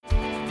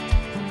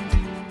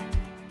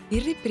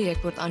Hierdie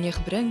preek word aan jou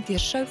gebring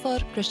deur Shofar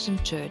Christian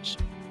Church.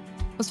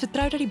 Ons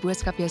vertrou dat die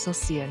boodskap jou sal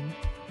seën.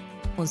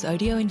 Ons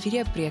audio en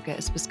video preke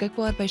is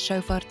beskikbaar by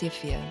Shofar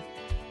TV.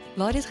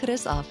 Laat dit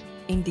gerus af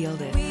en deel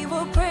dit. We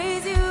will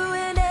praise you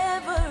in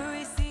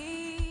every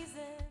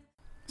season.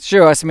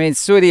 Sure, as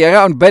mens so die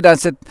Here aanbid,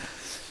 dan is dit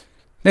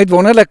net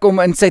wonderlik om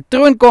in sy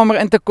troonkamer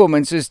in te kom,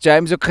 en soos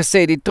James ook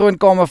gesê, die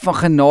troonkamer van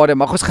genade,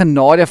 mag ons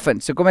genade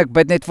vind. So kom ek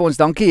bid net vir ons,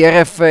 dankie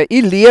Here vir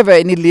u lewe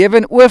en die lewe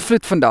in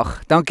oorvloed vandag.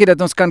 Dankie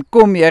dat ons kan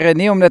kom, Here,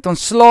 nie omdat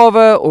ons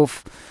slawe of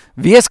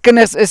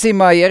weeskinders is nie,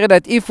 maar Here,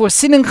 dat u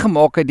voorsiening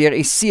gemaak het deur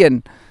u seun,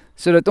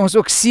 sodat ons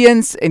ook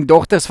seuns en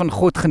dogters van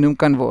God genoem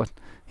kan word.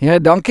 Here,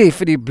 dankie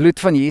vir die bloed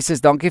van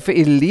Jesus, dankie vir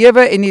u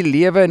lewe en die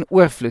lewe in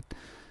oorvloed.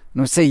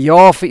 En ons sê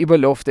ja vir u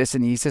beloftes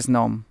in Jesus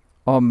naam.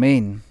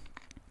 Amen.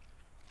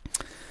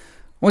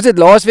 Ons het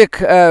laasweek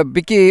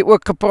bietjie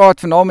ook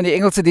gepraat vanaand in die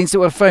Engelse dienste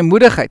oor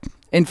vrymoedigheid.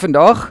 En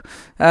vandag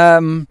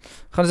gaan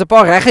ons 'n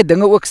paar regte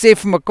dinge ook sê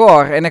vir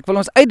mekaar, en ek wil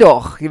ons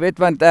uitdaag, jy weet,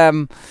 want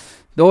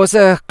daar's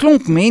 'n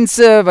klomp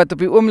mense wat op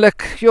die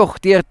oomblik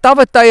deur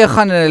tawwe tye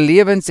gaan in hulle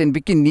lewens en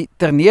bietjie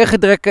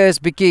terneergedruk is,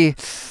 bietjie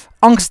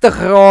angstig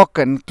raak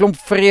en klomp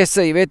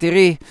vrese, jy weet,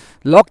 hierdie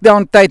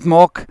lockdown tyd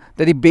maak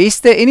dat die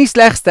beste en die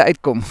slegste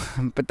uitkom.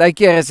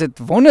 Partykeer is dit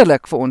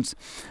wonderlik vir ons,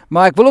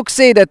 maar ek wil ook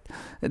sê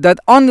dat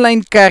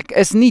online kerk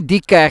is nie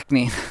die kerk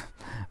nie,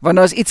 want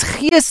daar is iets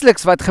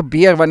geesteliks wat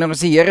gebeur wanneer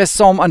ons die Here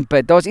saam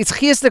aanbid. Daar is iets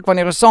geestelik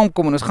wanneer ons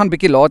saamkom, en ons gaan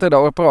bietjie later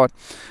daaroor praat.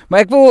 Maar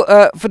ek wil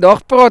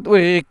vandag praat oor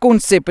hierdie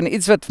konsep, en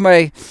iets wat vir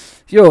my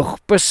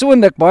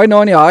persoonlik baie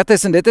na in die hart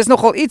is, en dit is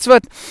nogal iets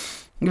wat,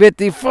 jy weet,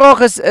 die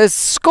vraag is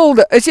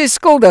jy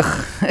skuldig?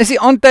 Is die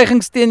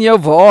aantuigings teen jou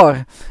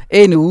waar?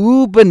 En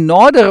hoe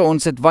benader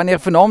ons dit wanneer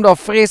vanaand daar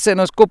vrese in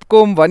ons kop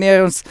kom,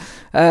 wanneer ons,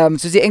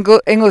 soos die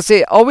Engels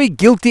sê, are we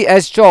guilty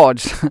as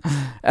charged?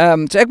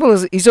 So ek wil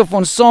hierso vir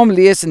ons saam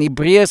lees in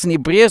Hebreërs,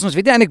 ons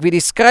weet nie eintlik wie die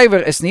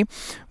skrywer is nie,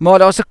 maar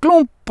daar's 'n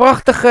klomp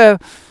pragtige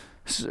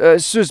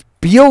soos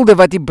beelde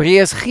wat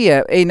Hebreërs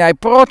gee, en hy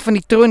praat van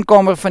die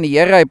troonkamer van die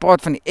Here, hy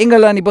praat van die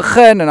engele aan die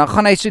begin, en dan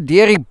gaan hy so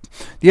deur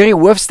die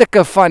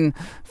hoofstukke van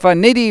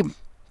net die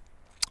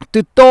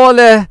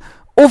totale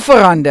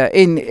offerande,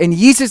 en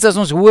Jesus as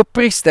ons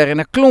hoëpriester, en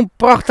 'n klomp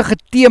pragtige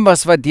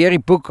temas wat deur die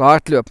boek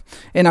hardloop.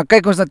 En dan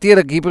kyk ons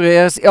natuurlik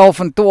Hebreërs 11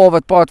 en 12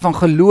 wat praat van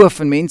geloof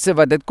en mense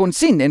wat dit kon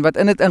sien en wat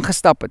in dit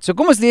ingestap het. So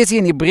kom ons lees hier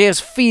in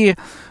Hebreërs 4,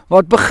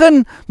 wat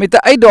begin met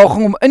 'n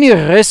uitdaging om in die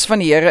rus van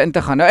die Here in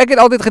te gaan. Nou ek het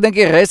altyd gedink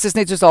die rus is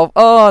net soos half,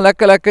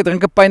 lekker,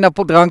 drink 'n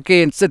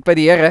pineappeldrankie en sit by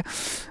die Here.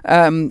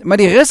 Maar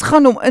die rus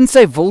gaan om in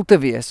sy wil te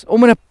wees,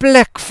 om in 'n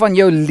plek van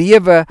jou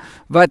lewe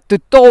wat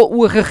totaal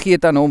oorgegee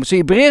het aan hom. So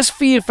Hebreërs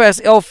 4 vers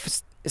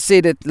 11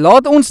 sê dit,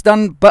 laat ons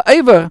dan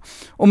beywer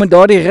om in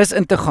daardie rus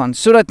in te gaan,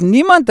 sodat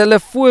niemand hulle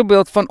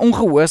voorbeeld van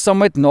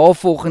ongehoorsaamheid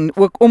navolg en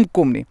ook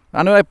omkom nie.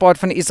 Dan nou hy praat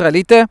van die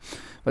Israeliete,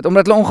 wat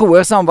omdat hulle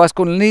ongehoorsaam was,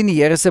 kon hulle nie in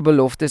die Here se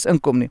beloftes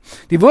inkom nie.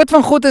 Die woord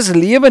van God is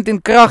lewend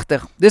en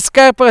kragtig. Dis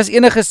skerper as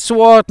enige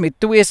swaard met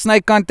 2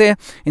 snykante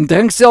en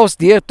dring selfs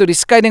deur tot die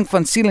skeiding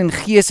van siel en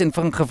gees en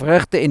van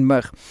gewrigte en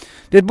murg.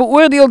 Dit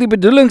beoordeel die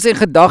bedoelings en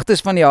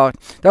gedagtes van die hart.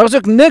 Daar is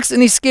ook niks in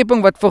die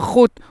skepping wat vir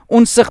God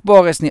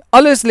onsigbaar is nie.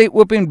 Alles lê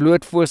oop en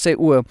bloot voor sy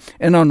oë,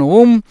 en aan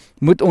hom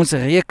moet ons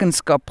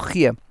rekenskap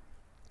gee.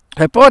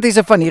 Hy praat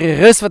hierso van hierdie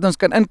rus wat ons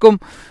kan inkom.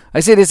 Hy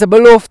sê dis 'n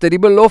belofte, die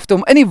belofte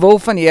om in die wil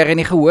van die Here en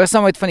die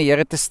gehoorsaamheid van die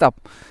Here te stap.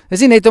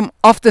 Dis nie net om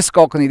af te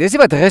skakel nie, dis nie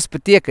wat rus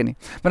beteken nie.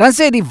 Maar dan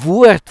sê die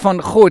woord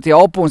van God,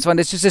 help ons, want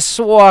dit is soos 'n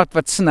swaard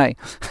wat sny.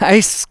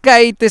 Hy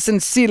skei tussen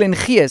siel en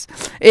gees,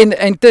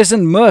 en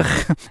tussen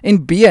murg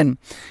en been.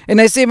 En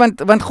hy sê,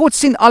 want God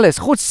sien alles,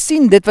 God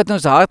sien dit wat in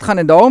ons hart gaan,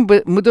 en daarom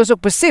moet ons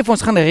ook besef,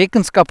 ons gaan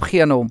rekenskap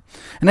gee aan hom.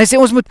 En hy sê,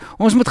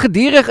 ons moet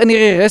gedurig in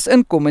hierdie rus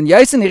inkom, en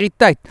juis in hierdie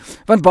tyd,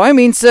 want baie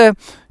mense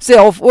sê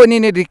half,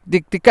 nee,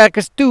 die kerk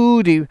is toe,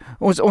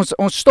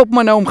 ons stop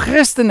maar nou om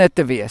Christene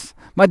te wees.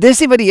 Maar dis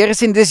nie wat die Here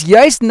sê, dis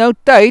juist nou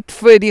tyd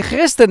vir die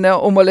Christene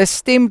om hulle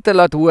stem te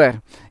laat hoor.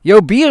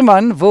 Jou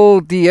buurman wil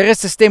die Here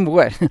se stem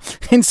hoor.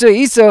 En so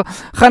hierso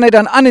gaan hy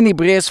dan aan in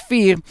Hebreërs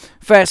 4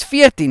 vers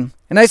 14.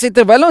 En hy sê,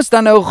 terwyl ons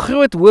dan nou 'n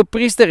groot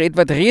hoëpriester het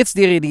wat reeds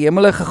deur die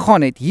hemele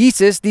gegaan het,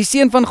 Jesus, die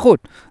Seun van God,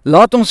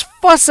 laat ons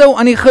vashou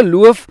aan die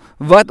geloof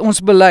wat ons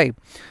bely.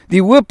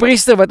 Die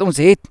hoëpriester wat ons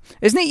het,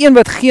 is nie een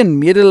wat geen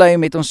medelee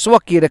met ons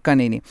swakhede kan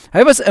hê nie.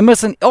 Hy was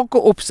immers in elke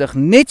opsig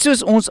net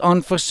soos ons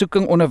aan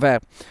versoeking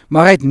onderwerp,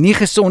 maar hy het nie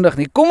gesondig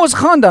nie. Kom ons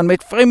gaan dan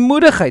met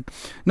vrymoedigheid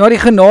na die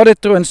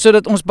genadetroon,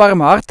 sodat ons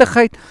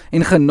barmhartigheid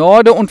en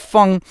genade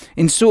ontvang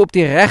en so op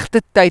die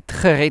regte tyd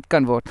gered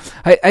kan word.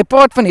 Hy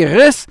praat van die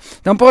rus,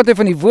 dan praat hy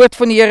van die woord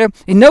van die Here,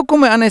 en nou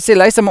kom hy aan en sê,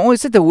 luister, maar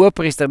ons het 'n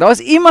hoëpriester. Daar is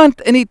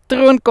iemand in die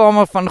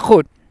troonkamer van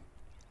God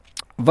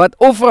wat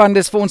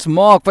offerandes vir ons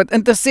maak, wat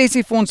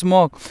intersessie vir ons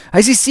maak. Hy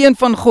is die Seun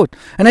van God.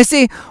 En hy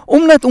sê,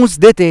 omdat ons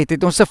dit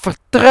het ons 'n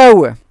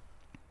vertroue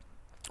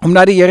om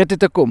na die Here toe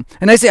te kom.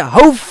 En hy sê,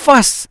 hou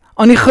vas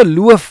aan die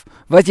geloof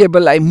wat jy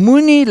bely.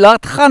 Moenie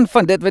laat gaan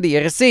van dit wat die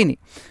Here sê nie.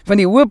 Want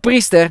die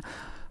hoëpriester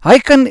Hy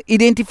kan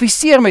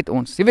identifiseer met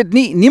ons. Jy weet,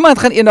 niemand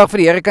gaan eendag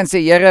vir die Here kan sê,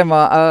 Here,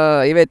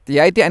 maar jy weet,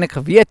 jy het nie eintlik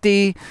geweet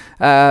nie,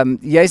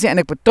 jy is nie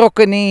eintlik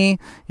betrokke nie,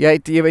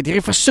 jy weet,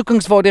 hierdie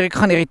versoekings waardeur ek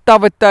gaan, hierdie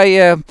tawwe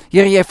tye,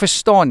 Here, jy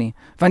verstaan nie.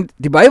 Want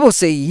die Bybel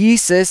sê,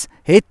 Jesus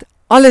het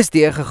alles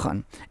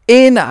deurgegaan,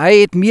 en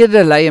hy het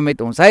medelee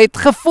met ons, hy het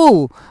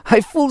gevoel,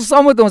 hy voel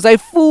saam met ons, hy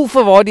voel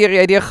vir waardeur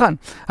jy deurgaan.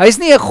 Hy is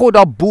nie 'n God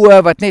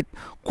daarbo wat net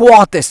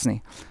kwaad is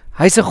nie.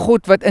 Hy is 'n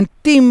God wat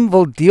intiem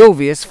wil deel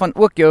wees van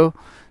ook jou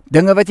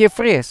dinge wat jy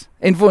vrees.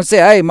 En vir ons sê,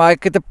 hey, maar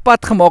ek het 'n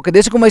pad gemaak, en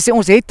dis hoekom hy sê,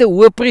 ons het 'n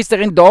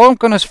hoëpriester, en daarom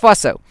kan ons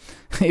vashou.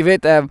 Jy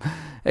weet,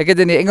 ek het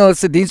in die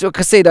Engelse diens ook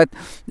gesê, dat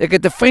ek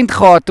het 'n vriend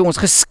gehad, toe ons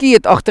geski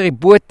het agter die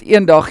boot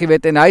eendag, jy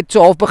weet, en hy het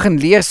so half begin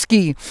leer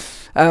ski,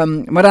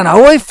 maar dan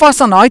hou hy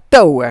vas aan daai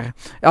tou, hoor.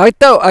 Hy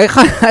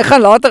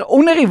gaan later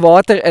onder die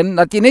water in,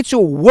 dat jy net so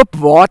hoop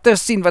water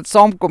sien wat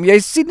saamkom. Jy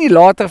sien nie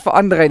later vir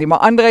André nie, maar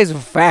André is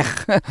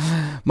weg.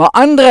 Maar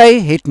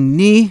André het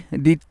nie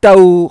die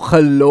tou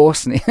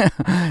gelos nie.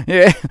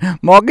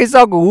 Maak nie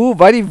saak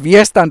wat die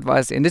weerstand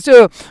was. En dit is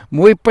so 'n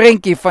mooi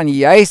prentjie van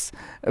juis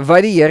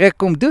wat die Here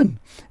kom doen.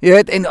 Jy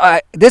weet, en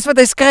dis wat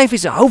hy skryf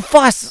is, hou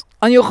vas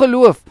aan jou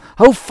geloof,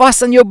 hou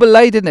vas aan jou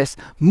belydenis,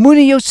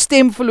 moenie jou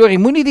stem verloor nie,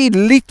 moenie die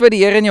lied wat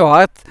die Here in jou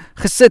hart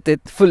gesit het,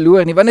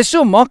 verloor nie, want dit is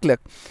so maklik.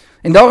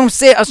 En daarom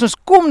sê, as ons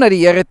kom na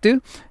die Here toe,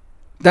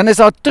 dan is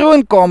daar 'n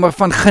troonkamer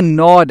van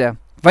genade,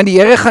 want die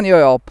Here gaan jou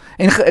help.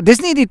 En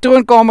dis nie die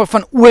troonkamer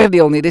van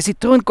oordeel nie, dis die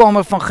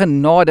troonkamer van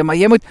genade, maar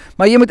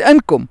jy moet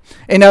inkom.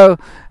 En nou,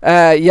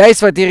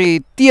 juist wat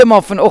hierdie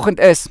tema vanoggend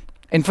is,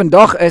 en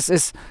vandag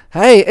is,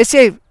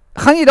 hey,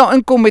 gaan jy daar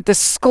inkom met 'n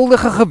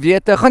skuldige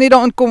gewete, gaan jy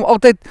daar inkom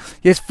altyd,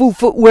 jy voel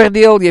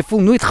veroordeel, jy voel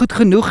nooit goed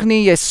genoeg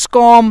nie, jy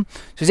skaam,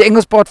 soos die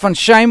Engels praat van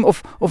shame,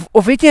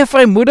 of het jy 'n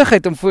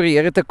vrymoedigheid om voor die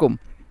Here te kom?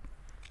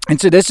 En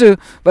so dis so,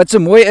 wat so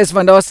mooi is,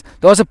 want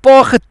daar's 'n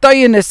paar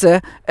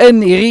getuienisse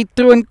in hierdie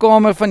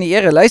troonkamer van die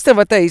Here. Luister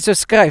wat hy hierso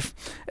skryf,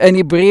 in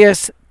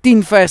Hebreërs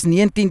 10 vers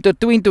 19 tot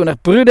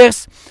 22,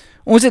 broeders,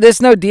 ons het dus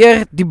nou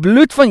deur die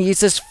bloed van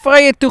Jesus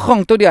vrye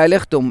toegang tot die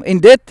heiligdom, en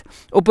dit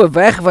op 'n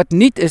weg wat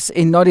nuut is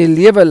en na die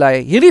lewe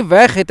lei. Hierdie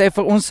weg het hy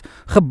vir ons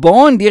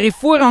gebaan deur die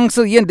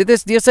voorhangsel heen, dit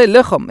is deur sy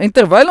liggaam, en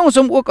terwyl ons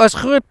hom ook as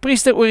groot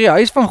priester oor die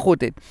huis van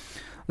God het,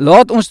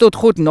 laat ons tot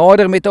God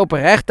nader met 'n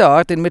opregte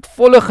hart en met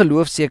volle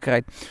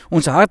geloofsekerheid.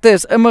 Ons harte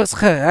is immers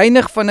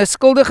gereinig van 'n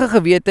skuldige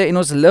gewete, en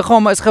ons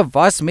liggame is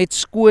gewas met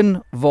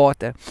skoon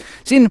water.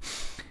 Sien,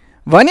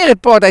 wanneer het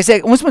praat, hy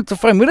sê, ons moet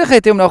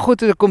vrymoedigheid hê om na God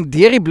toe te kom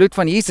deur die bloed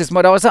van Jesus,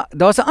 maar daar's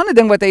 'n ander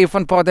ding wat hy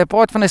van praat, hy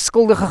praat van 'n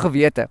skuldige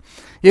gewete.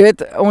 Jy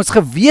weet, ons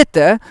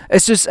gewete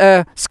is soos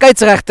 'n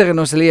skeieregter in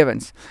ons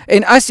lewens.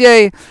 En as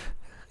jy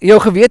jou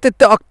gewete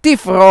te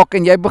aktief raak,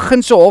 en jy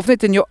begin so half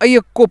net in jou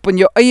eie kop en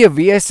jou eie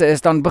wese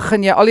is, dan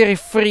begin jy al hierdie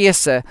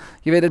vrese,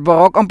 jy weet, dit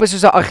raak amper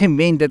soos 'n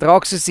argument, dit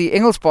raak soos die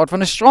Engels praat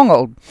van 'n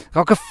stronghold,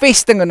 raak 'n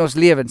vesting in ons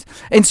lewens.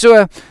 En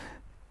so,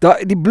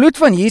 die bloed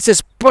van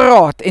Jesus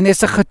praat, en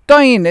is 'n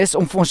getuienis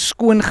om vir ons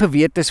skoon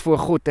gewetes voor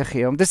God te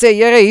gee, om te sê,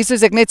 Here, hier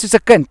is ek net soos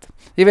 'n kind.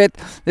 Jy weet,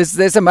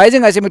 dis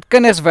amazing as jy met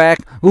kinders werk,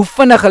 hoe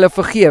vinnig hulle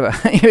vergewe.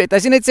 Jy weet,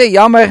 as jy net sê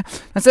jammer,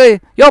 dan sê jy,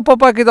 ja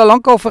papa, ek het al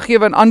lank al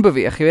vergewe en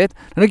aanbeweeg, jy weet.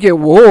 Dan dink jy,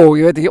 wow,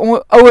 jy weet, die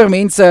ouer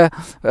mense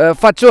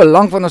vat so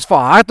lank, want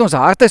ons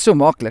hart is so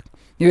maklik,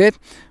 jy weet.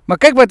 Maar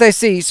kyk wat hy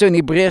sê hier so in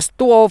Hebreërs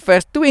 12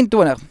 vers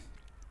 22.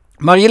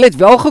 Maar julle het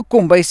wel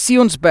gekom by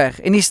Sionsberg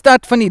en die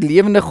stad van die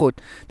lewende God.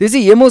 Dis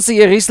die hemelse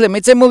Jerusalem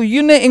met sy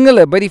miljoene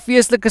engele by die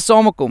feestelike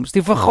samekoms,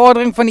 die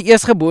vergadering van die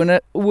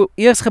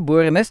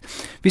eersgeborenes,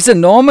 wie se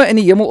name in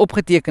die hemel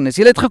opgeteken is.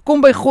 Julle het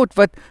gekom by God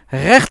wat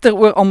regter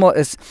oor almal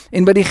is,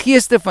 en by die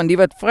geeste van die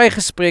wat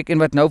vrygespreek en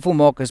wat nou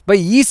volmaak is, by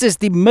Jesus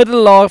die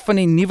middelaar van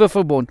die nuwe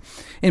verbond,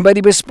 en by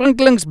die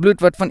besprinkelingsbloed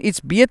wat van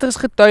iets beters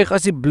getuig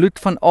as die bloed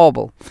van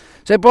Abel.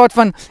 So hy praat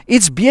van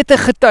iets beter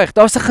getuig,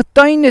 daar's 'n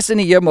getuienis in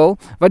die hemel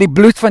wat die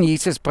bloed van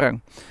Jesus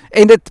bring.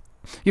 En dit,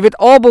 jy weet,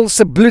 Abel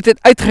se bloed het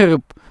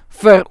uitgeroep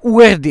vir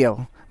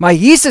oordeel, maar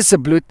Jesus se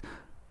bloed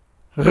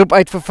roep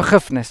uit vir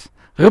vergifnis,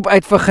 roep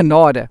uit vir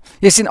genade.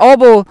 Jy sien,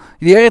 Abel,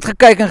 die Here het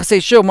gekyk en gesê,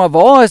 "Sjoe, maar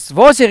waar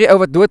is hierdie ou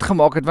wat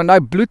doodgemaak het, want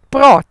daai bloed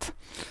praat."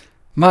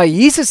 Maar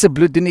Jesus se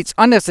bloed doen iets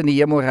anders in die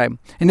hemelruim.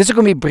 En dis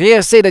hoekom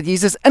Hebreërs sê dat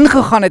Jesus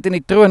ingegaan het in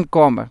die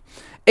troonkamer.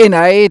 En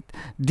hy het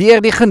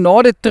deur die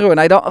genade troon,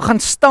 hy daar gaan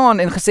staan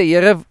en gesê,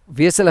 Here,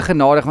 wees hulle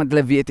genadig, want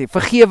hulle weet nie,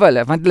 vergewe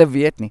hulle, want hulle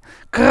weet nie.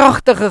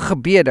 Kragtige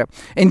gebede.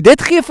 En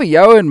dit gee vir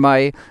jou en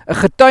my 'n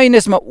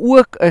getuienis, maar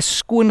ook 'n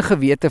skoon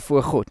gewete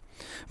voor God.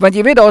 Want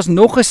jy weet, daar's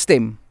nog 'n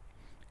stem,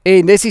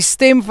 en dis die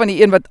stem van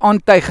die een wat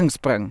aantuigings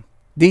bring,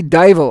 die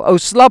duiwel, ou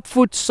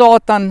slapvoet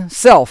Satan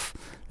self.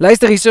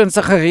 Luister hierso in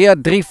Sagaria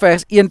 3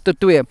 vers 1 tot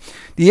 2.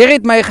 Die Here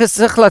het my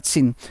gesig laat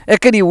sien.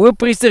 Ek het die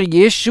hoëpriester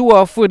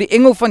Yeshua voor die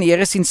engel van die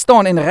Here sien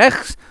staan, en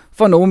regs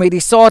van hom het die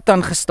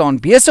Satan gestaan,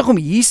 besig om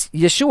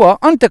Yeshua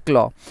aan te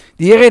kla.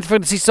 Die Here het vir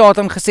die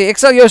Satan gesê, ek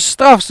sal jou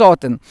straf,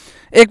 Satan.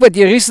 Ek wat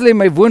Jerusalem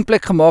my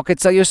woonplek gemaak het,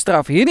 sal jou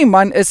straf. Hierdie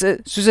man is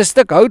soos 'n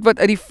stuk hout wat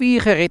uit die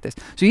vuur gered is.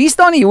 So hier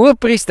staan die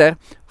hoëpriester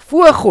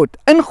voor God,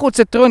 in God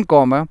se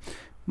troonkamer,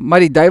 maar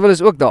die duiwel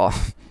is ook daar.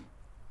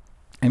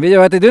 En weet jy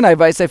wat hy doen? Hy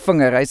wys sy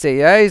vinger. Hy sê,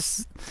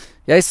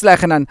 jy is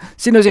sleg, en dan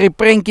sien ons hierdie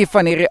prentjie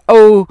van hierdie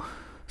ou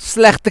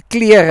slegte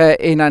klere,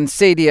 en dan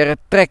sê die Here,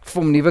 trek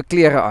vir hom nuwe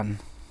klere aan.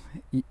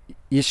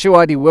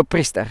 Yeshua die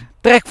hoëpriester,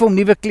 trek vir hom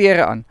nuwe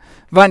klere aan,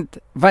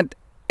 want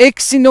ek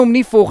sien hom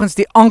nie volgens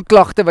die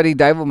aanklagte wat die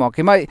duiwel maak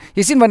nie, maar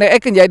jy sien wanneer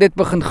ek en jy dit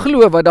begin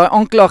glo wat daai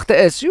aanklagte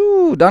is,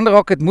 dan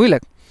raak dit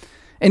moeilik.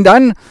 En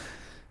dan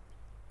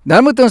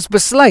moet ons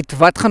besluit,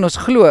 wat gaan ons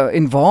glo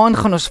en waaraan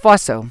gaan ons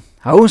vashou?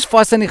 Hou ons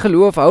vas aan die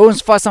geloof, hou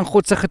ons vas aan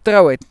God se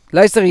getrouheid.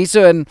 Luister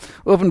hierso in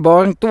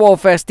Openbaring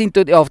 12 vers 10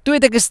 tot 11. Toe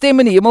het ek 'n stem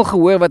in die hemel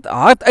gehoor wat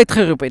hard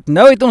uitgeroep het.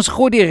 Nou het ons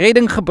God die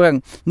redding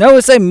gebring. Nou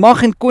is sy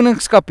mag en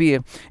koningskap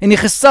hier en die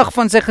gesag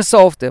van sy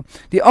gesalfde.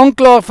 Die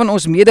aanklaer van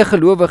ons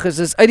medegelowiges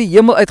is uit die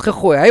hemel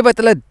uitgegooi. Hy wat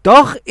hulle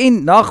dag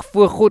en nag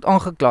voor God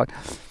aangekla het.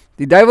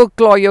 Die duiwel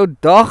kla jou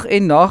dag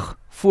en nag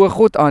voor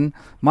God aan,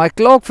 maar hy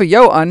kla ook vir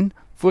jou aan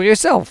voor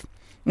jouself.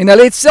 En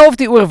hulle het self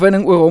die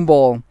oorwinning oor hom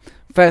behaal.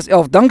 Vers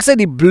 11, danksy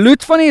die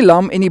bloed van die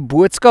lam en die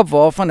boodskap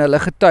waarvan hulle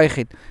getuig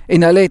het.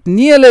 En hulle het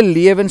nie hulle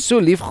lewens so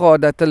lief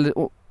gehad dat hulle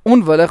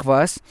onwillig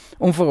was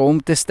om vir hom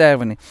te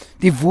sterwe nie.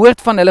 Die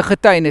woord van hulle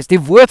getuienis, die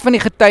woord van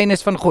die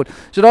getuienis van God.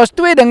 So daar's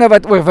twee dinge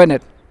wat oorwin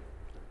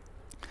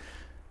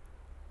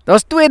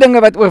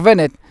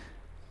het.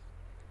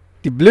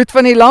 Die bloed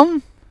van die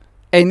lam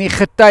en die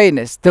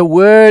getuienis, the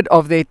word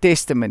of their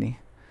testimony.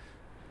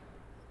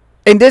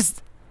 En dis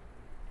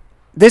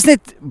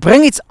net,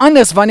 bring iets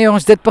anders wanneer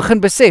ons dit begin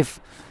besef,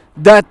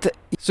 dat,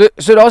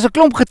 so daar's 'n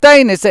klomp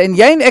getuienisse, en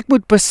jy en ek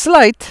moet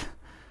besluit,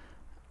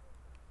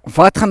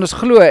 wat gaan ons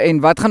glo, en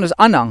wat gaan ons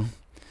aanhang,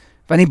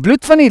 want die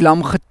bloed van die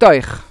lam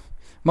getuig,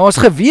 maar ons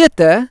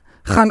gewete,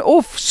 gaan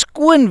of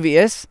skoon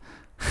wees,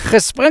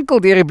 gesprinkel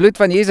deur die bloed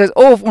van Jesus,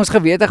 of ons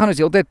gewete gaan ons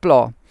heeltyd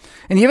pla.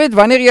 En jy weet,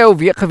 wanneer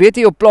jy gewete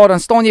jou pla, dan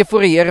staan jy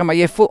voor die Here, maar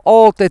jy voel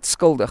altyd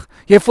skuldig.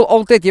 Jy voel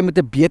altyd, jy moet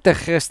 'n beter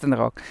Christen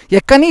raak. Jy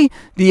kan nie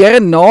die Here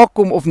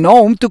nakom of na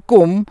hom toe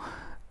kom,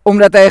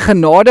 omdat hy 'n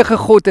genadige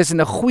God is en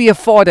 'n goeie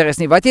Vader is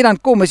nie. Wat jy dan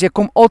kom, is jy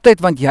kom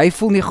altyd, want jy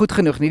voel nie goed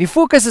genoeg nie. Die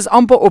fokus is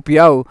amper op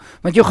jou,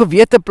 want jou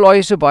gewete pla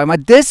jy so baie, maar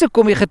dis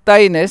hoekom die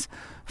getuienis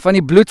van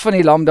die bloed van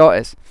die lam daar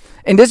is.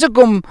 En dis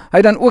hoekom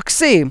hy dan ook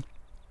sê,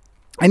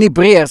 in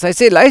Hebreërs, hy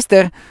sê,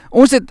 luister,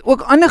 ons het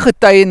ook ander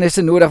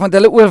getuienisse nodig, want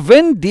hulle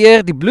oorwin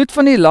deur die bloed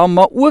van die lam,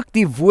 maar ook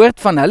die woord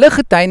van hulle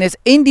getuienis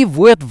en die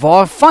woord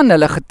waarvan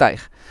hulle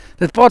getuig.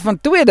 Dit praat van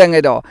twee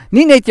dinge daar,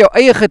 nie net jou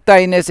eie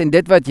getuienis en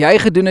dit wat jy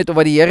gedoen het of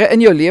wat die Here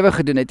in jou lewe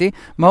gedoen het nie,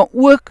 maar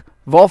ook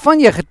waarvan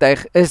jy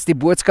getuig is die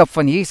boodskap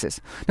van Jesus.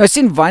 Nou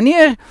sien,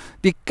 wanneer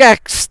die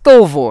kerk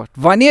stil word,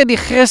 wanneer die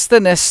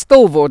Christene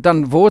stil word,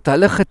 dan word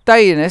hulle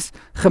getuienis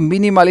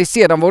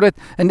geminimaliseer. Dan word dit,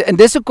 en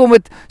dis hoekom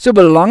dit so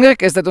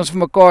belangrik is dat ons vir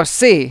mekaar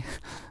sê,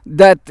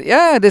 dat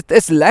ja, dit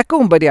is lekker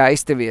om by die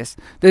huis te wees.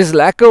 Dit is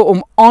lekker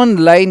om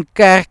aanlyn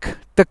kerk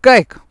te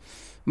kyk.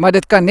 Maar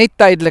dit kan net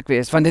tydelik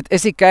wees, want dit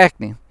is nie kerk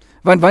nie.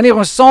 Want wanneer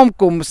ons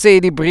saamkom,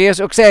 sê die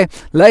Hebreërs ook, sê,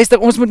 luister,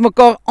 ons moet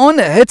mekaar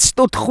aanhits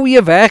tot goeie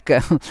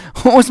werke.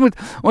 ons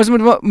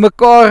moet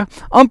mekaar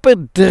amper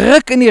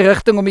druk in die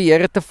rigting om die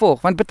Here te volg.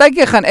 Want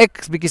partykeer gaan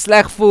ek 'n bietjie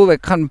sleg voel,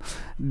 ek gaan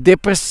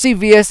depressief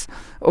wees,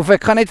 of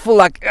ek gaan net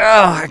voel,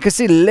 ek is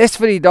nie lus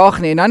vir die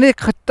dag nie, en dan het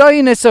ek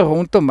getuienisse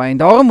rondom my, en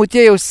daarom moet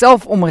jy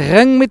jouself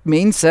omring met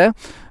mense,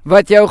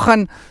 wat jou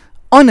gaan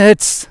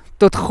aanhits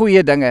tot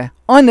goeie dinge,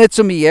 aanhits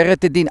om die Here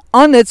te dien,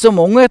 aanhits om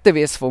honger te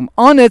wees vir hom,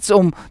 aanhits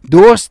om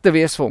dors te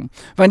wees vir hom.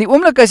 Want die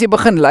oomblik as jy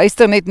begin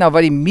luister net na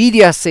wat die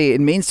media sê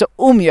en mense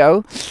om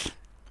jou,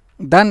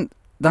 dan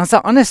is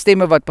daar ander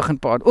stemme wat begin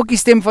praat, ook die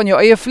stem van jou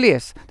eie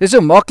vlees. Dit is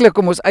so maklik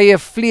om ons eie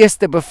vlees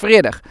te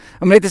bevredig,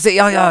 om net te sê,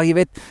 ja, jy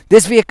weet,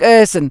 dis wie ek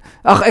is, en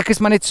ek is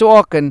maar net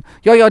swak, en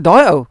ja,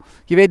 daai ou,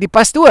 jy weet, die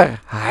pastoor,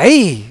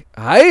 hy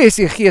is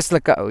die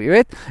geestelike ou, jy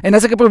weet, en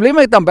as ek 'n probleem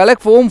het, dan bel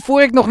ek vir hom,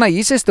 voor ek nog na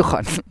Jesus toe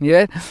gaan, jy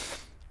weet,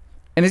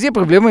 en is nie 'n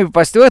probleem om die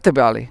pastoor te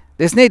bel nie,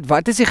 dis net,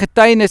 wat is die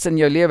getuienis in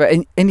jou lewe,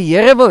 en die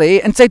Here wil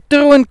hê, in sy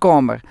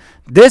troonkamer,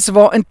 dis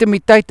waar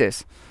intimiteit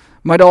is,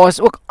 maar daar is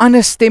ook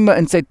ander stemme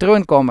in sy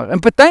troonkamer, en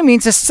party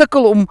mense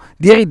sukkel om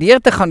deur die deur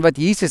te gaan wat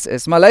Jesus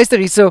is, maar luister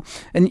hierso,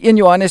 in 1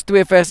 Johannes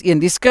 2 vers 1,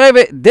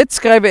 dit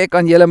skrywe ek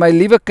aan julle, my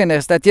liewe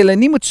kinders, dat julle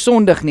nie moet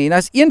sondig nie, en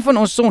as een van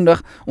ons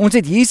sondig, ons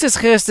het Jesus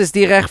Christus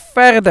die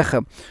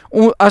regverdige,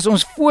 as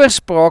ons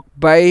voorspraak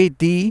by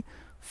die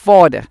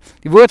Vader.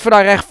 Die woord vir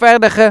daai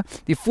regverdige,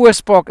 die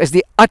voorspraak is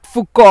die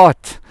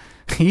advokaat.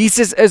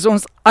 Jesus is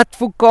ons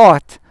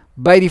advokaat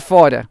by die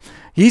Vader.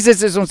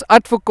 Jesus is ons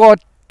advokaat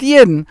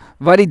teen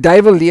wat die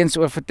duiwel leuns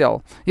oor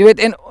vertel. Jy weet,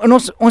 en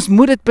ons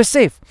moet dit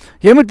besef.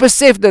 Jy moet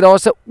besef dat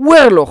daar's 'n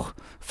oorlog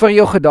vir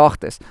jou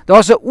gedagtes.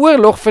 Daar's 'n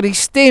oorlog vir die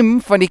stem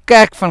van die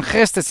kerk van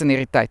Christus in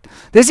hierdie tyd.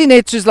 Dis nie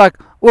net soos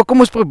kom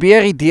ons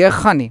probeer die deur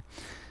gaan nie.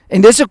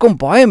 En dis hoekom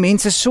baie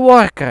mense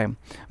swaar kry.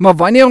 Maar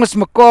wanneer ons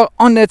mekaar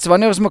aanhits,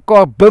 wanneer ons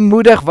mekaar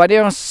bemoedig,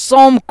 wanneer ons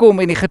saamkom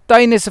en die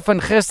getuienisse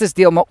van Christus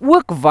deel, maar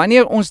ook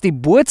wanneer ons die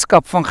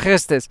boodskap van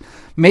Christus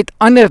met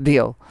ander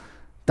deel,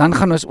 dan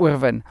gaan ons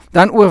oorwin.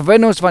 Dan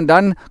oorwin ons, want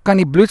dan kan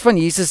die bloed van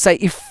Jesus sy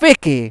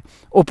effek hê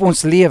op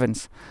ons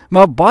lewens.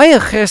 Maar baie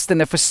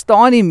Christene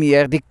verstaan nie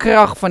meer die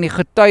krag van die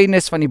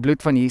getuienis van die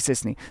bloed van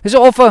Jesus nie. Dis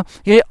of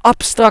hierdie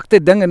abstrakte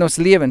ding in ons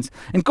lewens.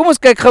 En kom ons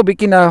kyk gou 'n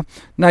bietjie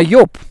na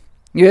Job.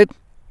 Jy weet,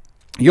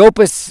 Job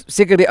is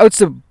seker die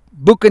oudste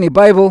boek in die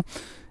Bybel,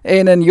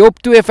 en in Job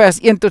 2 vers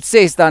 1 tot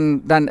 6,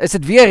 dan is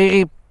dit weer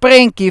hierdie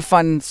prentjie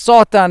van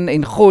Satan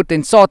en God,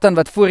 en Satan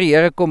wat voor die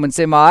Here kom en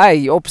sê, maar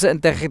hy, Job se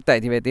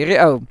integriteit, jy weet, hierdie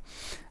ou,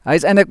 hy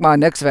is eintlik maar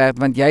niks werd,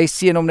 want jy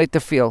seën hom net te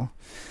veel.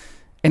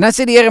 En dan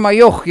sê die Here, maar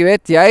Jog, jy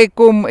weet, jy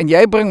kom en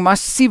jy bring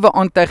massiewe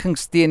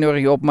aantuigings teenoor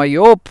Job, maar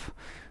Job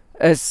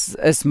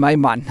is my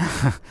man.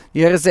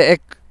 Die Here sê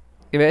ek,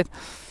 jy weet.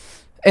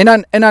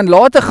 En dan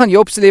later gaan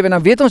Job se lewe, en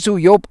dan weet ons hoe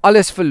Job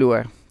alles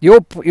verloor.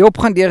 Job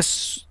gaan deur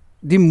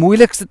die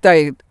moeilikste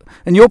tyd.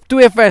 In Job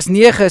 2 vers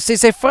 9 sê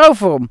sy vrou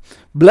vir hom,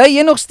 bly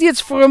jy nog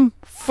steeds vir hom,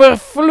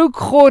 vervloek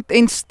God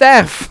en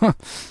sterf.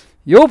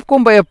 Job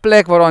kom by 'n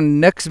plek waar daar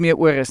niks meer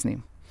oor is nie.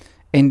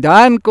 En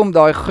dan kom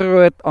daai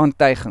groot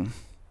aantuiging.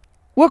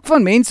 Ook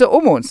van mense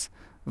om ons,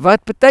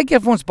 wat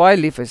partykeer vir ons baie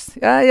lief is.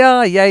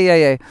 Ja,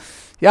 jy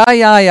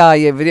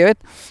weet.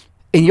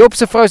 En Job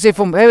se vrou sê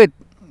vir hom, hey,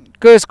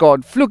 curse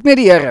God, vloek net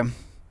die Here.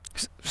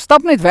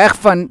 Stap net weg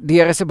van die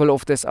Here se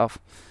beloftes af.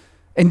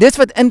 En dis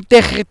wat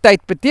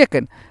integriteit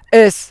beteken,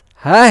 is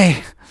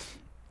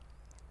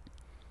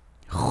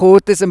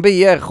God is in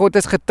beheer, God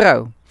is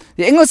getrou.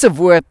 Die Engelse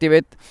woord, jy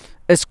weet,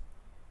 is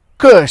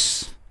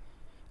curse.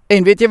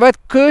 En weet jy wat?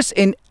 Curse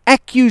en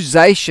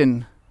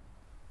accusation,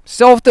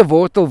 selfde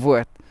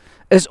wortelwoord,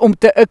 is om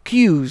te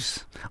accuse,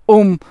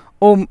 om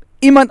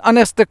iemand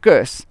anders te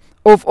curse,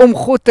 of om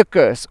God te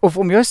curse, of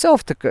om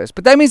jouself te curse.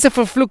 Party mense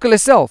vervloek hulle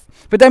self.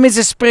 Party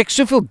mense spreek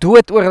soveel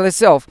dood oor hulle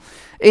self.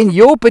 En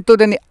Job het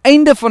tot aan die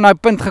einde van daai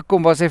punt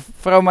gekom, waar sy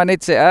vrou maar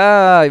net sê,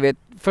 jy weet,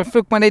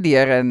 vervloek maar net die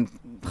Here en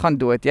gaan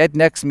dood. Jy het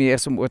niks meer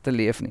om oor te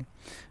leef nie.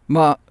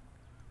 Maar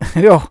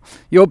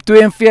Job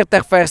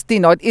 42 vers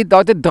 10,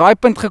 daar het 'n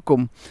draaipunt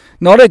gekom.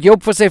 Nadat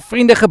Job vir sy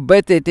vriende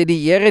gebid het, het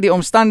die Here die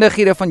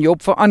omstandighede van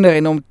Job verander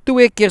en hom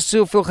 2 keer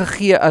soveel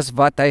gegee as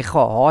wat hy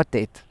gehaat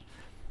het.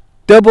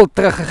 Dubbel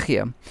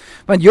teruggegee.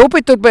 Want Job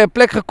het tot by 'n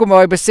plek gekom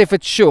waar hy besef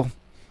het,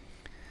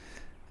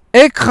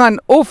 ek gaan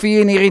of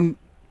hier in hierdie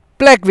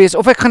plek wees,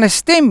 of ek gaan 'n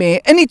stem hê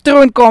in die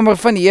troonkamer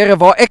van die Here,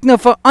 waar ek nou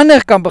vir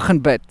ander kan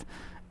begin bid.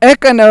 Ek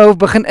kan nou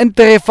begin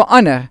intree vir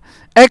ander.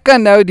 Ek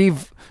kan nou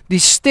die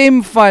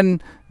stem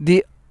van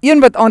die een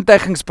wat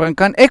aantuigings bring,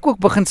 kan ek ook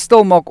begin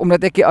stil maak,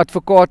 omdat ek die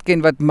advokaat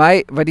ken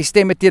wat die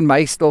stemme teen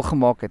my stil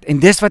gemaak het. En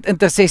dis wat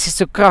intersessie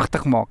so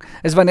kragtig maak,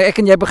 is wanneer ek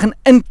en jy begin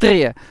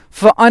intree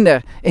vir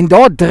ander, en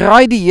daar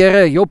draai die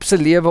Here Job se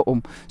lewe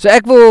om. So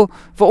ek wil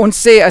vir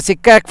ons sê, as die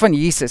kerk van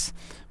Jesus,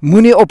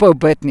 moenie ophou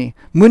bid nie,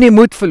 moenie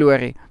moed verloor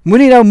nie,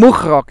 moenie nou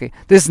moeg raak nie.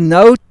 Dis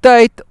nou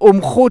tyd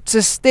om God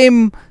se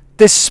stem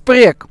te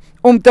spreek,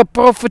 om te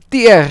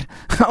profeteer,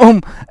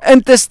 om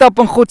in te stap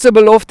in God se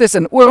beloftes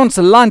en oor ons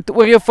land,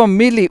 oor jou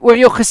familie, oor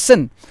jou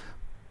gesin.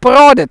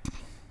 Praat dit.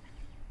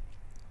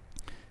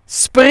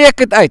 Spreek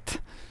dit uit.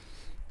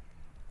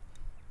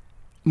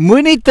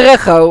 Moenie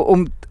terughou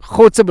om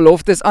God se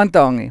beloftes aan te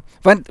hang nie.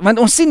 Want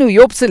ons sien hoe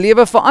Job se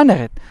lewe verander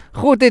het.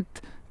 God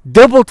het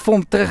dubbel vir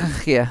hom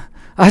teruggegee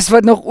as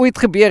wat nog ooit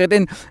gebeur het.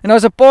 En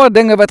daar's 'n paar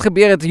dinge wat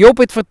gebeur het. Job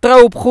het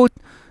vertrou op God.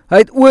 Hy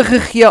het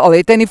oorgegee, al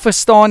het hy nie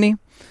verstaan nie.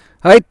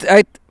 Hy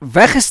het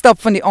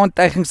weggestap van die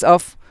aantuigings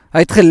af. Hy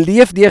het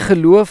geleef deur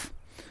geloof.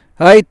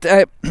 Hy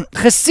het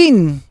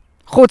gesien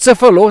God se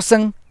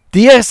verlossing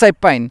deur sy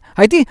pyn.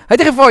 Hy het nie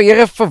gevra,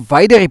 Here,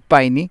 verwyder die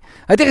pyn nie.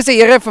 Hy het nie gesê,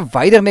 Here,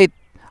 verwyder net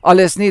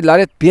alles nie, laat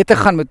dit beter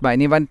gaan met my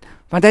nie, want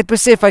hy het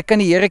besef, hy kan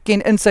die Here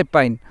ken in sy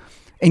pyn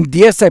en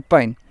deur sy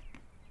pyn.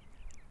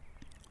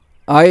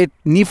 Hy het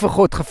nie vir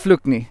God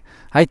gevloek nie.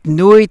 Hy het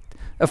nooit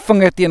 'n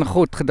vinger teen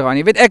God gedraai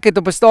nie. Weet, ek het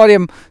op 'n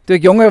stadium, toe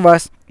ek jonger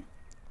was,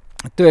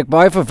 toe ek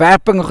baie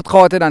verwerping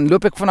gehad het, dan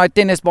loop ek van daai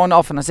tennisbaan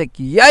af en dan sê ek,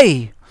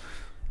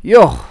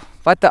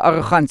 wat 'n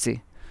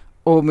arrogansie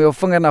om jou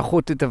vinger na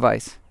God toe te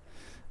wys.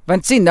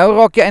 Want sien, nou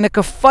raak jy eintlik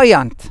 'n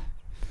vyand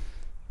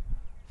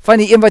van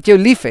die een wat jou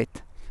lief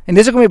het. En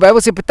dis hoekom die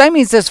Bybel sê, party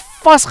mense is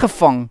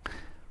vasgevang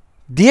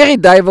deur die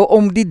duiwel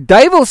om die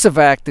duiwel se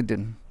werk te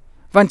doen.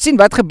 Want sien,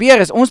 wat gebeur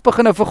is, ons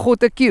begin nou vir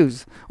God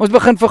accuse. Ons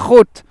begin vir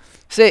God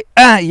sê,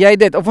 jy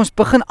dit, of ons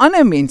begin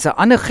ander mense,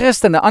 ander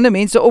Christene, ander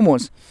mense om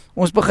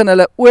ons begin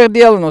hulle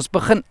oordeel en ons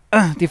begin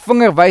die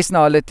vinger wys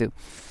na hulle toe.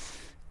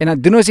 En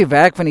dan doen ons die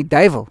werk van die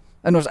duiwel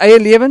in ons eie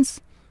lewens,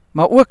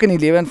 maar ook in die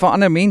lewens van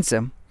ander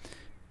mense.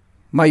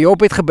 Maar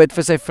Job het gebid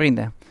vir sy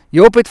vriende.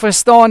 Job het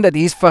verstaan dat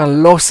hier's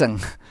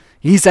verlossing,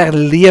 hier's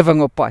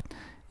herlewing op pad.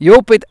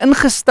 Job het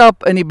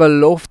ingestap in die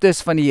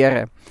beloftes van die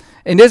Here.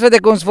 En dis wat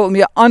ek ons wil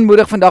mee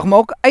aanmoedig vandag, maar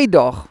ook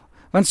uitdaag.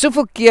 Want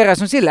soveel keer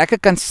as ons nie lekker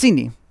kan sien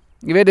nie.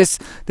 Jy weet,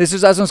 dis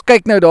soos as ons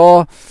kyk nou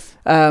daar,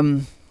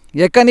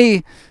 jy kan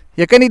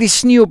nie die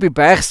sneeu op die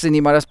berg sien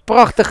nie, maar daar's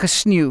pragtige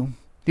sneeu.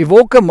 Die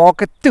wolke maak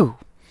dit toe.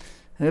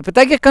 En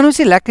partykeer kan ons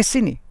nie lekker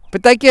sien nie.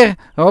 Partykeer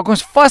raak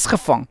ons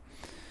vasgevang.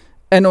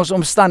 in ons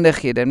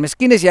omstandighede. En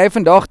miskien is jy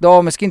vandag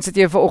daar, miskien sit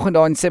jy vanoggend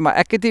daar en sê, maar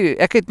ek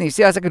het nie,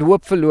 sê as ek het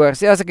hoop verloor,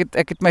 sê as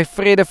ek het my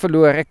vrede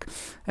verloor, ek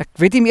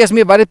weet nie eers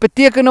meer wat dit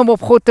beteken om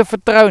op God te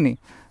vertrou nie.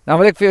 Dan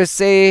wil ek vir jou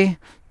sê,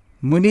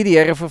 moenie die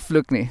Here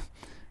vervloek nie.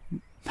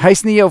 Hy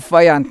is nie jou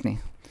vyand nie.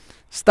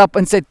 Stap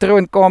in sy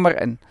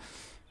troonkamer in.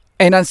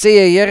 En dan sê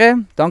jy,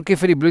 Here, dankie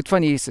vir die bloed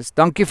van Jesus,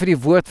 dankie vir die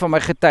woord van my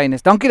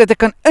getuienis, dankie dat ek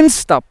kan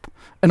instap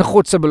in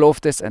God se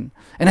beloftes in.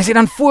 En as jy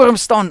dan voor hom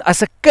staan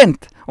as 'n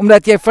kind,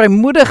 omdat jy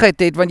vrymoedigheid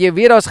het, want jy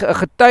weet daar's 'n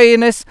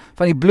getuienis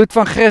van die bloed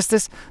van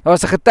Christus,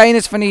 daar's 'n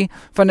getuienis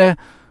van 'n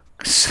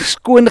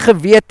skoon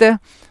gewete,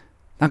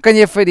 dan kan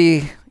jy vir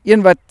die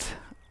een wat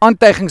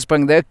aantuigings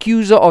bring, the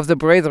accuser of the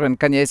brethren,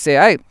 kan jy sê,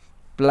 hey,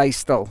 bly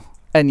stil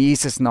in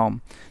Jesus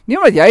naam. Nie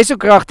omdat jy so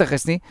kragtig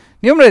is nie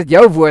omdat dit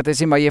jou woord is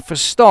nie, maar jy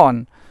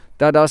verstaan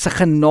dat daar's 'n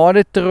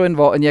genade troon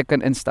waarin jy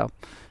kan instap.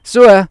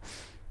 So,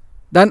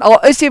 dan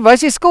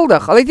was jy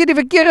skuldig, al het jy die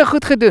verkeerde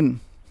goed gedoen,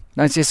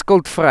 dan is jy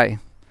skuldvry.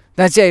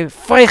 Dan is jy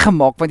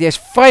vrygemaak, want jy is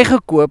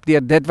vrygekoop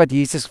deur dit wat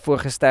Jesus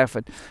voorgesterf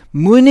het.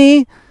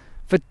 Moenie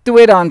vir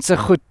tweedehandse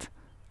goed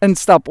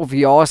instap of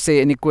ja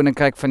sê in die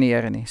koninkryk van die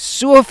Here nie.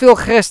 Soveel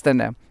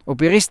Christene, op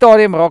hierdie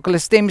stadium raak hulle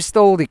stem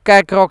stil, die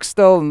kerk raak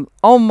stil, en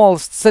almal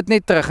sit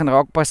net terug en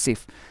raak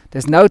passief.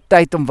 Dis nou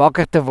tyd om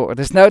wakker te word,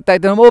 dis nou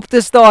tyd om op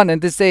te staan en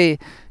te sê,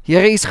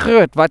 Here, U is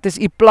groot, wat is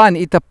U plan? U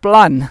het 'n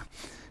plan.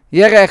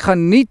 Here, ek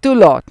gaan nie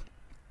toelaat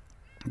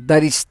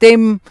dat die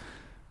stem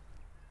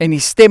en die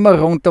stemme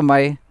rondom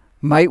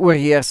my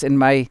oorheers en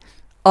my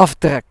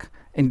afdruk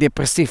en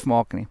depressief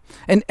maak nie.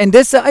 En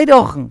dis 'n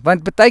uitdaging,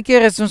 want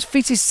partykeer is ons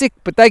fisies siek,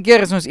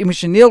 partykeer is ons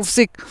emosioneel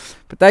siek,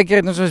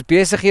 partykeer het ons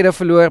besighede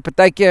verloor,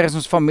 partykeer is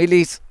ons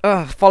families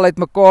val uit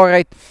mekaar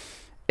uit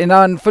en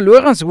dan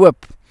verloor ons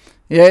hoop.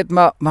 Jy weet,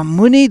 maar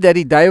moenie dat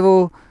die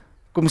duiwel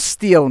kom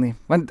steel nie,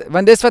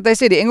 want dis wat hy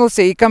sê, die Engel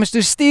sê, he comes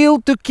to steal,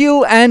 to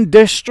kill and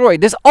destroy.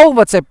 Dis al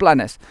wat sy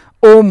plan is,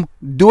 om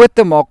dood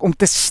te maak, om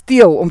te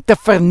steel, om te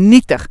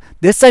vernietig.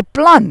 Dis sy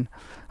plan.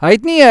 Hy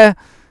het nie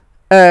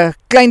 'n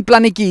klein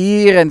plannetjie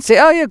hier en sê,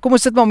 ja, kom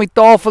ons sit maar om die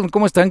tafel en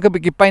kom ons drink 'n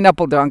bietjie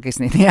pineappeldrankies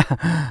nie. Nee,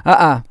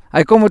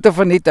 hy kom om te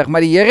vernietig,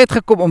 maar die Here het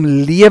gekom om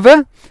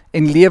lewe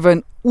en lewe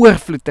in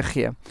oorvloed te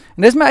gee.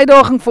 En dis my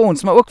uitdaging vir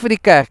ons, maar ook vir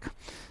die kerk.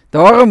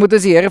 Daarom moet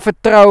ons die Here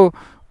vertrou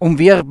om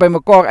weer by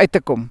mekaar uit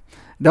te kom.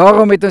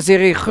 Daarom het ons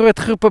hierdie groot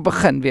groepe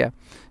begin weer.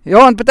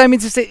 Ja, en party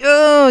mense sê,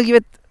 jy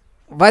weet,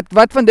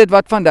 wat van dit,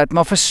 wat van dat,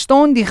 maar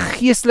verstaan die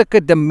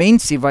geestelike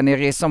dimensie wanneer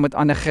jy saam met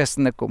ander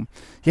Christene kom.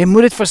 Jy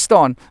moet dit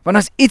verstaan, want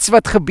as iets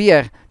wat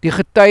gebeur, die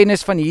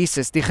getuienis van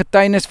Jesus, die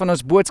getuienis van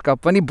ons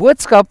boodskap, want die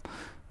boodskap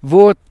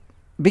word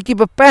bietjie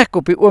beperk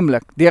op die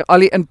oomblik, deur al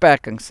die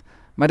inperkings,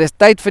 maar dis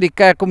tyd vir die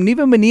kerk om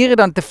nuwe maniere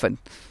dan te vind,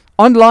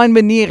 online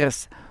maniere,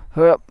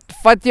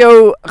 vat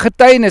jou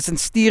getuienis en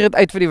stuur dit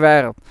uit vir die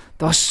wêreld.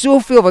 Daar's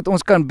soveel wat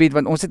ons kan bied,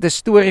 want ons het 'n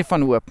storie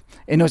van hoop,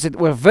 en ons het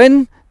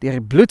oorwin deur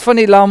die bloed van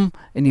die lam,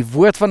 en die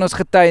woord van ons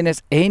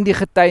getuienis, en die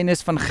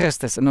getuienis van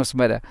Christus in ons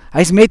midde.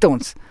 Hy's met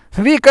ons.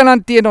 Wie kan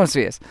dan teen ons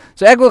wees?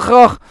 So ek wil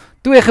graag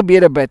 2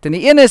 gebede bid, en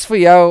die een is vir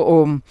jou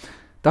om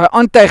daai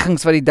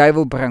aantuigings wat die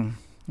duiwel bring.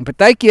 En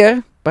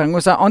partykeer bring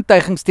ons daai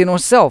aantuigings teen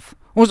onsself.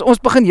 Ons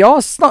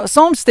begin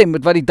saamstem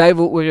met wat die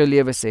duiwel oor jou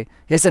lewe sê.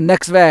 Jy's 'n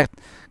niks werd.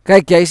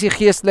 Kyk, jy is nie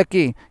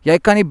geestelikie, jy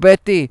kan nie bid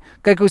nie,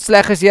 kyk hoe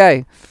sleg is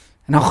jy,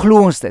 en dan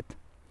glo ons dit.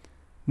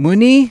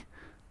 Moenie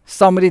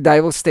saam met die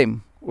duiwel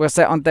stem, oor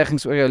sy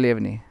aantuigings oor jou lewe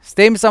nie.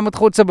 Stem saam met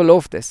God se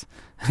beloftes,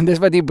 en dis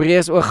wat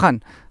Hebreërs oor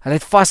gaan, hulle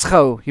het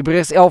vasgehou,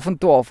 Hebreërs 11 en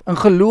 12, in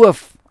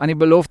geloof aan die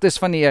beloftes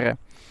van die Here.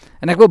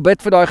 En ek wil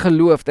bid vir daai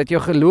geloof, dat jou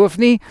geloof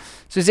nie,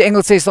 soos die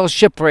Engels sê, sal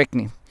shipwreck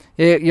nie.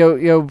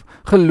 Jou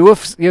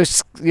geloof,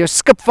 jou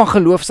skip van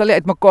geloof sal nie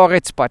uit mekaar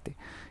uitspat nie.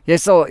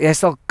 Jy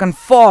sal kan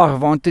vaar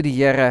waantoe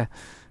die Here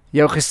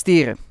jou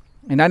gestuur het.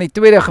 En dan die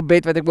tweede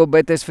gebed wat ek wil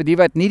bid is vir die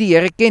wat nie die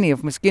Here ken nie,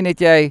 of miskien het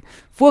jy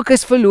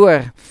fokus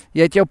verloor,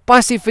 jy het jou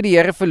passie vir die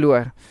Here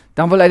verloor,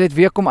 dan wil hy dit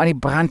weer kom aan die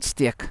brand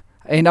steek.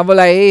 En dan wil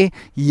hy hê,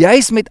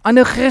 juis met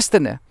ander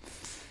Christene,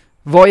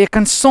 waar jy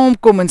kan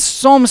saamkom en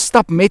saam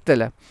stap met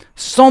hulle,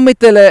 saam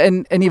met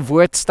hulle in die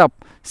woord stap,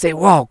 sê,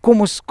 wow,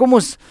 kom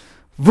ons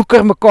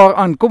woeker mekaar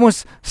aan, kom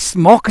ons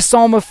maak 'n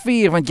same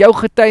vuur, want jou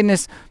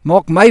getuienis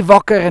maak my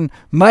wakker, en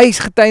my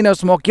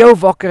getuienis maak jou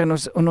wakker, en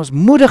ons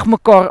moedig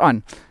mekaar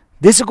aan.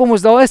 Dis hoekom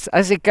ons daar is,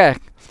 as die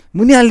kerk.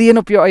 Moenie alleen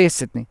op jou eie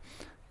sit nie.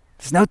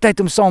 Dis nou tyd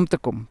om saam te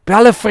kom.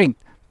 Bel 'n vriend,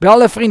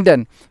 bel 'n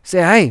vriendin, sê,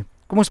 hey,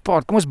 kom ons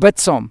praat, kom ons bid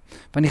saam,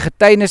 want die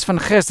getuienis van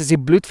Christus, die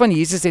bloed van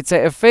Jesus het sy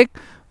effek,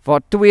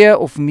 waar 2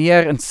 of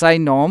meer in sy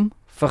naam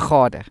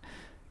vergader,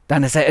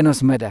 dan is hy in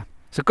ons midde.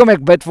 So kom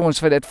ek bid vir ons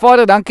vir dit.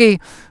 Vader, dankie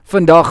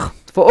vandag,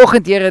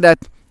 vanoggend, Here, dat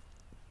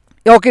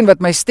elkeen wat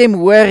my stem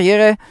hoor,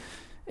 Here,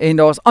 en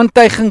daar's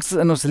aantuigings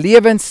in ons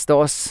lewens,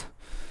 daar's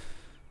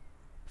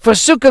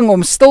versoeking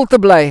om stil te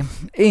bly,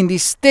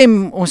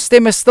 en ons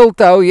stemme stil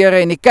te hou, Here,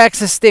 en die kerk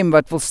se stem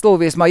wat wil stil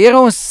wees, maar Here,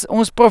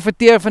 ons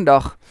profeteer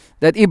vandag,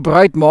 dat U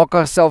bruid maak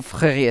haarself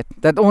gereed,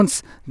 dat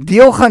ons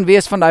deel gaan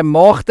wees van daai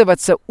maagde wat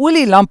se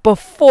olielampe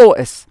vol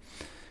is,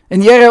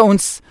 en Here,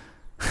 ons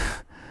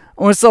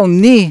sal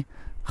nie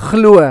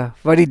glo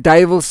wat die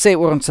duiwel sê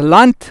oor ons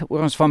land,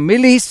 oor ons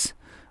families,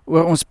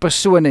 oor ons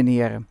persone,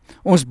 Here.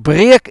 Ons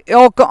breek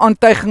elke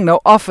aantuiging nou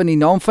af in die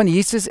naam van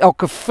Jesus,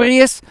 elke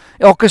vrees,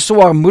 elke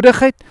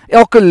swaarmoedigheid,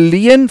 elke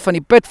leuen van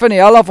die put van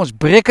die hel af, ons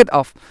breek dit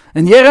af.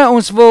 En Here,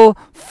 ons wil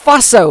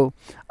vashou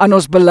aan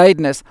ons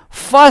belydenis,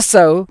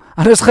 vashou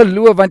aan ons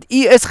geloof, want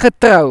U is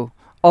getrou,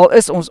 al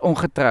is ons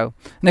ongetrou.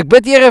 En ek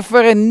bid Here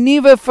vir 'n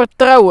nuwe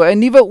vertroue, 'n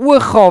nuwe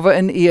oorgawe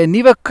in U, 'n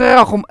nuwe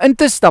krag om in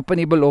te stap in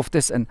die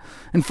beloftes in.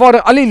 En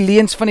Vader, al die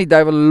leuns van die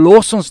duiwel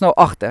los ons nou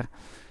agter.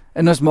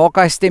 En ons maak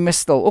hy stemme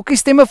stil, ook die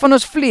stemme van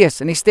ons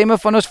vlees en die stemme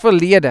van ons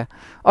verlede.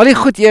 Al die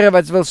goed, Here,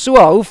 wat wil so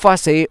hou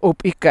vas hê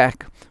op U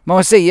kerk. Maar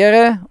ons sê,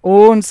 Here,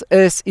 ons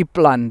is U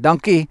plan.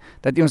 Dankie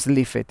dat U ons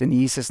lief het in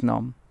Jesus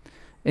naam.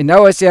 En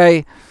nou as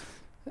jy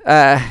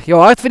jou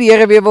hart vir die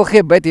Here weer wil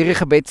gee, bid hierdie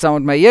gebed saam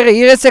met my. Here,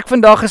 hier is ek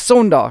vandag 'n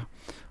sondaar.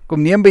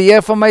 Kom neem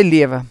beheer van my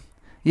lewe.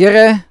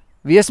 Here,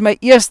 wees my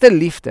eerste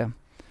liefde.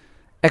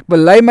 Ek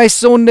bely my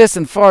sondes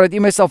en vra dat U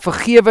my sal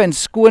vergewe en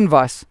skoon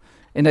was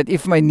en dat U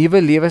vir my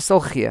nuwe lewe sal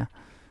gee.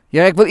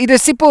 Here, ek wil U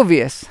disipel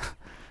wees.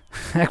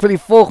 Ek wil U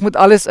volg met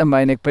alles in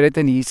my en ek bid dit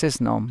in Jesus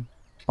naam.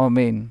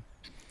 Amen.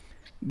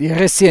 Die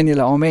Here seën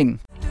julle. Amen.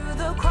 Through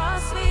the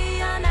cross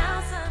we are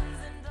now sons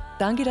and daughters.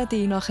 Dankie dat jy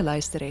hierna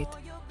geluister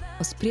het.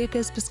 Ons preke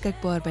is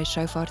beskikbaar by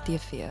Shofar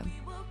TV.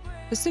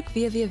 Besoek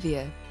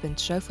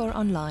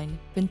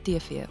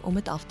www.shofaronline.tv om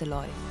dit af te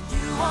laai.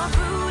 You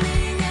are